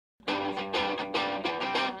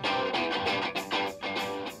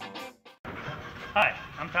Hi,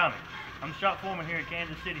 I'm Tommy. I'm the shop foreman here at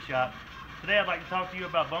Kansas City Shop. Today I'd like to talk to you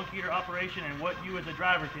about bunk heater operation and what you as a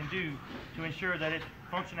driver can do to ensure that it's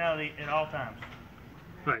functionality at all times.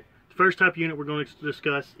 Alright, the first type of unit we're going to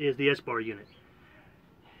discuss is the S-bar unit.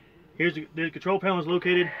 Here's the control panel is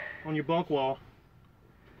located on your bunk wall.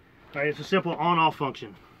 Alright, it's a simple on-off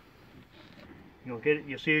function. You'll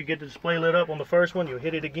see you get the display lit up on the first one, you'll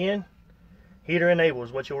hit it again. Heater enabled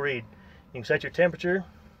is what you'll read. You can set your temperature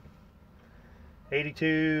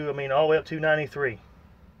 82, all the way up to 93.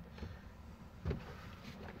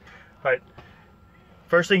 Alright,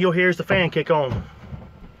 first thing you'll hear is the fan kick on.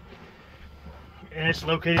 And it's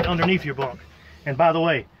located underneath your bunk. And by the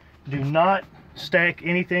way, do not stack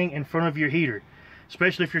anything in front of your heater,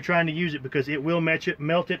 especially if you're trying to use it, because it will melt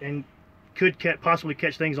it and could possibly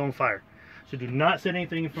catch things on fire. So do not set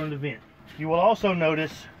anything in front of the vent. You will also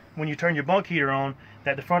notice when you turn your bunk heater on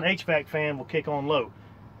that the front HVAC fan will kick on low.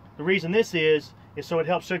 The reason this is so it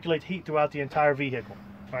helps circulate heat throughout the entire vehicle.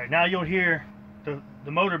 Alright, now you'll hear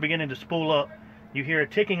the motor beginning to spool up. You hear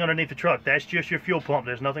it ticking underneath the truck. That's just your fuel pump.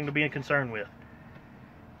 There's nothing to be concerned with.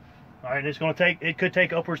 Alright, it could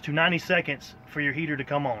take upwards to 90 seconds for your heater to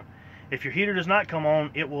come on. If your heater does not come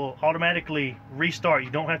on, it will automatically restart. You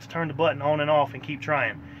don't have to turn the button on and off and keep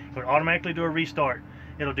trying. It will automatically do a restart.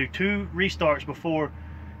 It'll do 2 restarts before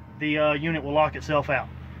the unit will lock itself out.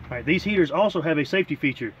 Alright, these heaters also have a safety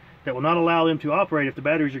feature that will not allow them to operate if the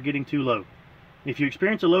batteries are getting too low. If you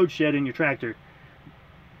experience a load shed in your tractor,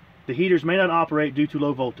 the heaters may not operate due to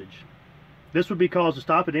low voltage. This would be cause to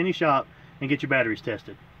stop at any shop and get your batteries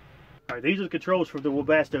tested. Alright, these are the controls for the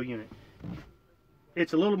Webasto unit.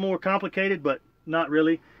 It's a little more complicated, but not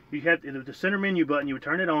really. You have the center menu button, you would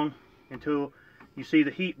turn it on until you see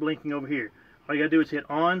the heat blinking over here. All you gotta do is hit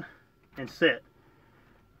on and set,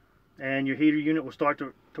 and your heater unit will start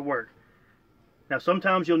to work. Now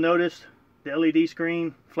sometimes you'll notice the LED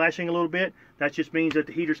screen flashing a little bit. That just means that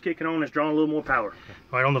the heater's kicking on, it's drawing a little more power.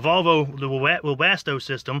 All right, on the Volvo, the Webasto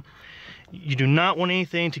system, you do not want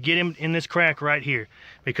anything to get in this crack right here,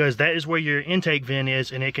 because that is where your intake vent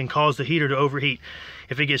is, and it can cause the heater to overheat.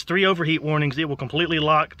 If it gets 3 overheat warnings, it will completely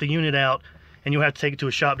lock the unit out, and you'll have to take it to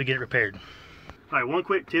a shop to get it repaired. All right, one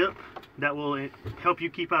quick tip that will help you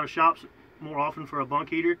keep out of shops more often for a bunk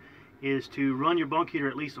heater is to run your bunk heater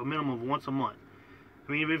at least a minimum of once a month.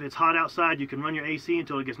 Even if it's hot outside, you can run your AC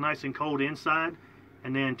until it gets nice and cold inside,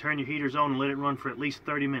 and then turn your heaters on and let it run for at least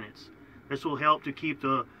 30 minutes. This will help to keep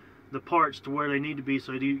the parts to where they need to be,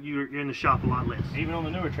 so you're in the shop a lot less. Even on the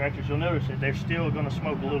newer tractors, you'll notice that they're still going to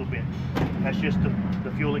smoke a little bit. That's just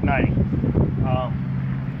the fuel igniting.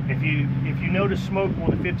 If you notice smoke more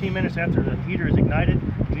than 15 minutes after the heater is ignited,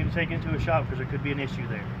 you need to take it into a shop because there could be an issue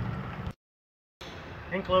there.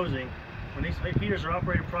 In closing, when these heaters are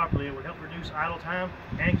operated properly, it will help reduce idle time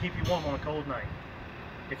and keep you warm on a cold night.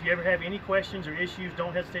 If you ever have any questions or issues,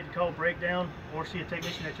 don't hesitate to call Breakdown or see a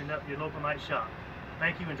technician at your local night shop.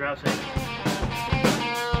 Thank you and drive safe.